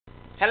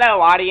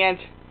Hello audience,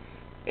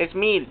 it's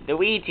me,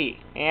 Luigi,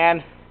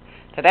 and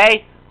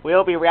today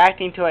we'll be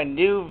reacting to a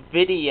new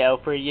video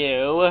for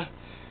you.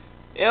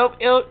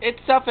 It's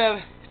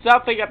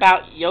something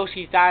about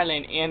Yoshi's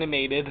Island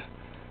animated.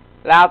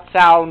 Loud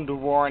sound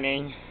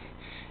warning.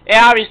 It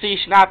obviously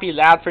should not be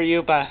loud for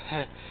you, but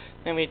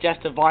let me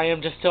adjust the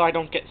volume just so I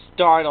don't get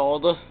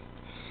startled.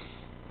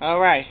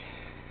 Alright,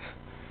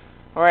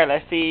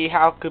 let's see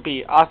how it could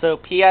be. Also,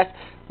 P.S.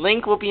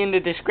 link will be in the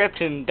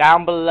description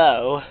down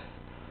below.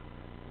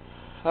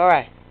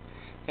 Alright,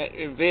 hit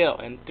reveal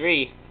in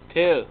 3,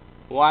 2,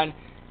 1,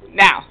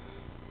 now!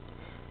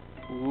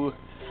 Ooh.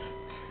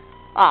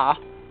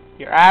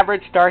 Your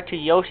average start to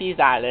Yoshi's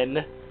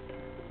Island.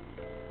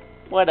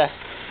 What a...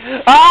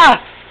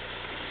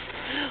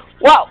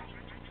 Whoa!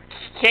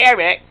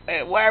 Damn it!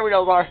 Where are we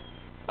no more?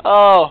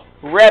 Oh,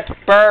 rip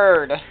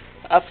bird!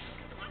 Up,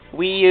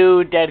 Wii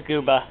U dead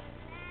Gooba.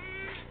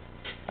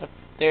 Up,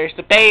 there's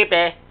the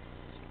baby!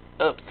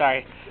 Oops,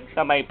 sorry.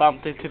 Somebody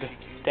bumped into the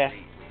desk.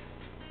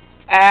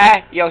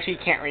 Yoshi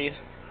can't read.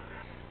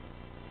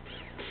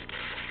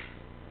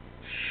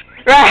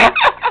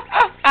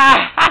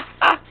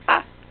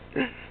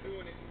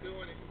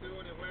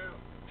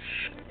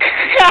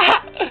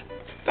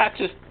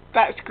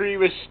 That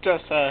scream is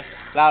just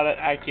loud and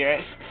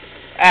accurate.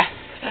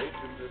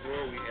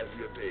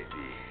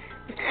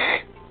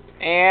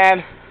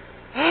 And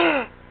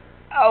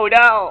oh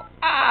no!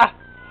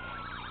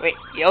 Wait,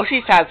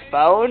 Yoshi's has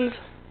phones?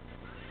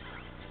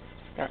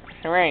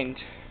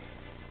 Range.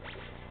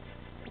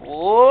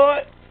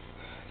 What?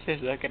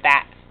 Just look at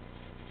that.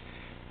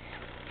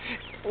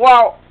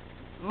 Whoa!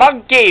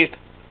 Monkeys!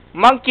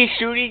 Monkey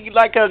shooting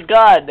like a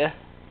gun.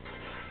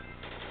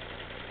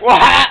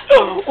 What?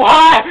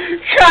 What?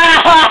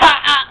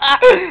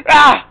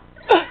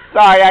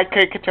 Sorry, I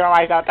couldn't control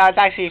myself. That was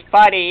actually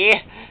funny.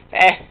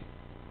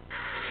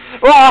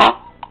 Whoa!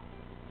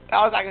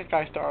 That was actually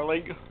kind of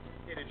startling.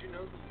 Hey, did you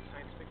know that the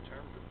scientific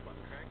term for butt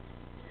crack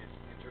is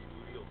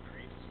intergluteal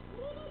crease?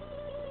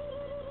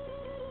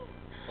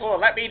 Oh,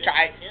 let me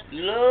try.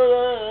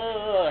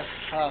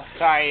 Oh,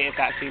 sorry if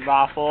that seemed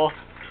awful.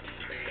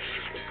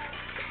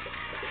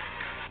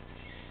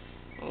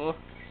 Oh.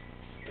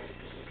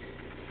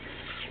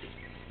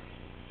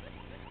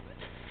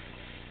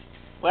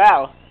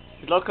 Wow,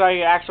 it looks like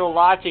actual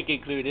logic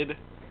included.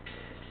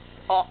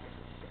 Oh.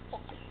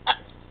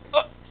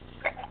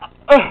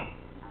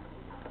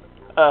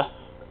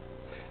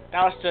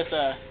 That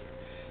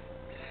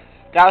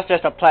was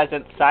just a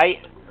pleasant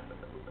sight.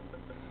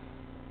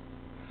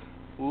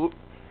 Oop.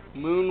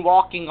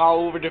 Moonwalking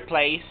all over the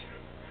place.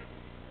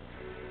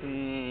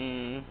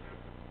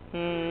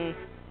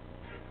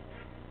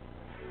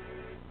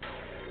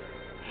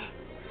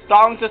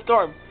 Songs of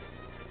Storm.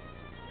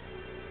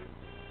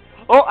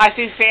 Oh, I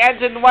see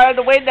fans in one of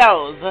the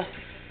windows.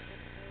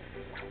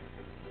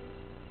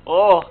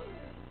 Oh.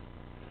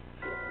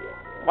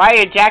 Why are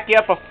you jacking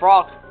up a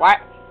frog? Why?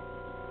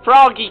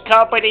 Froggy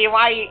Company,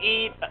 why you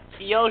eat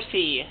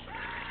Yoshi?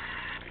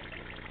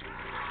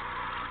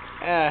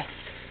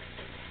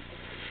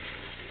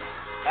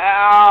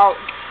 Oh,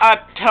 a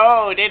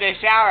toad in a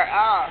shower.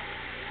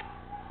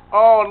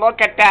 Oh,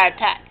 look at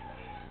that.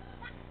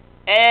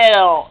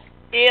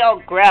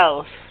 Ew,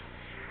 gross.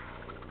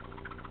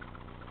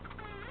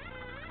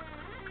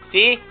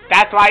 See?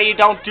 That's why you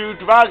don't do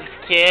drugs,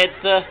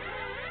 kids.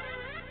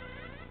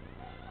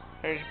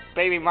 There's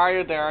Baby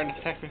Mario there on the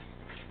second.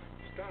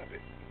 Stop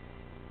it.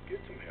 Get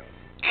some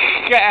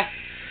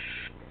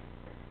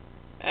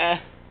help.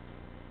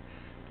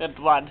 Good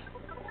one.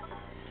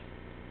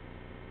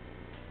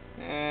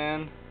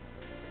 And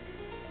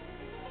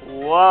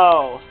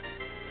whoa!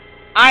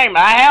 I'm a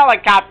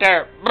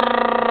helicopter.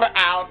 Brrr,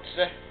 ouch.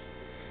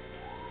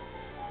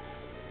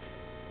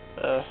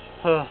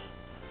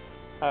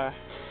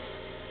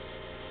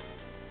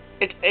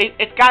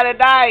 It's got a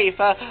knife.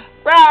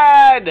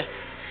 Run!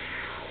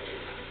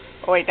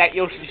 Oh wait, that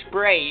Yoshi's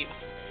brave.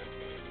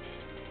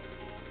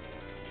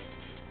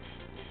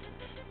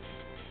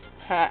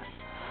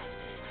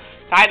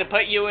 Time to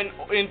put you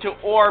into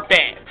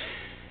orbit.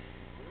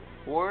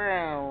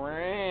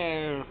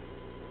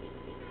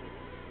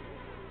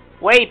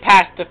 Way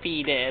past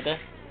defeated.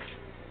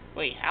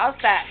 Wait, how's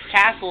that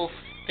castle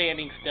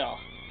standing still?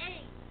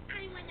 Hey,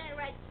 I wanna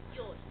ride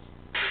Yoshi.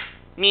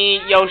 Me,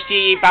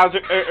 Yoshi,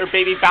 Bowser,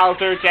 Baby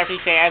Bowser, Jeffrey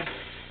Fan.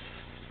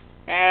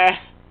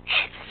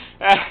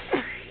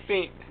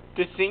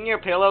 Does Senior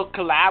Pillow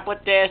collab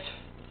with this?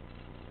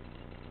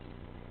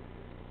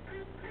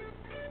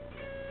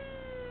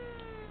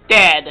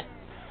 Dead.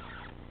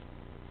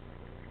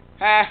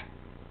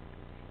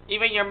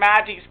 Even your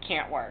magics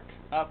can't work.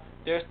 Oh,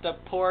 there's the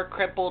poor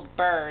crippled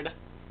bird.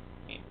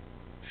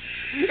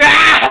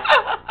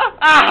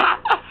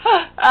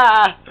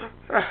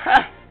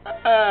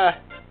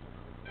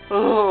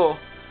 Ooh,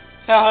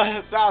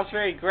 that was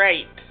very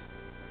great.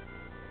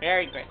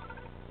 Very great.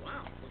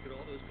 Wow, look at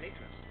all those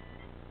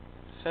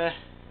patrons.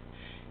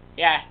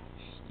 Yeah,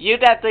 you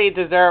definitely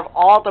deserve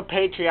all the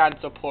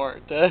Patreon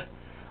support.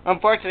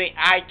 Unfortunately,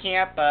 I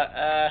can't, but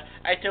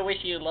I still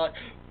wish you luck.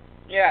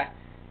 Yeah,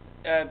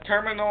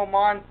 Terminal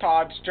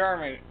Montage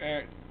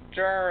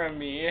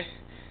Jeremy.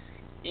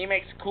 He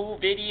makes cool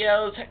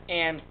videos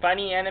and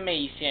funny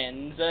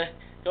animations.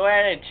 Go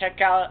ahead and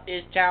check out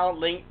his channel.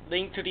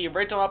 Link to the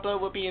original upload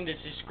will be in the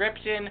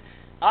description.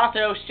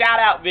 Also, shout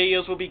out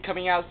videos will be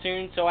coming out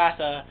soon, so as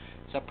a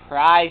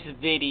surprise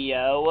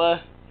video.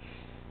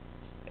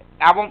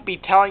 I won't be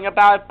telling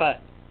about it,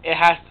 but it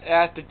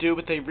has to do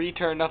with a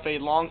return of a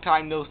long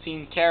time no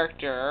seen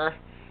character.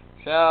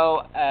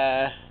 So,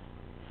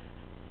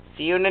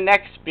 see you in the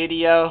next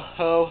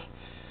video.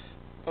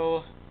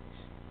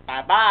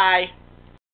 Bye bye.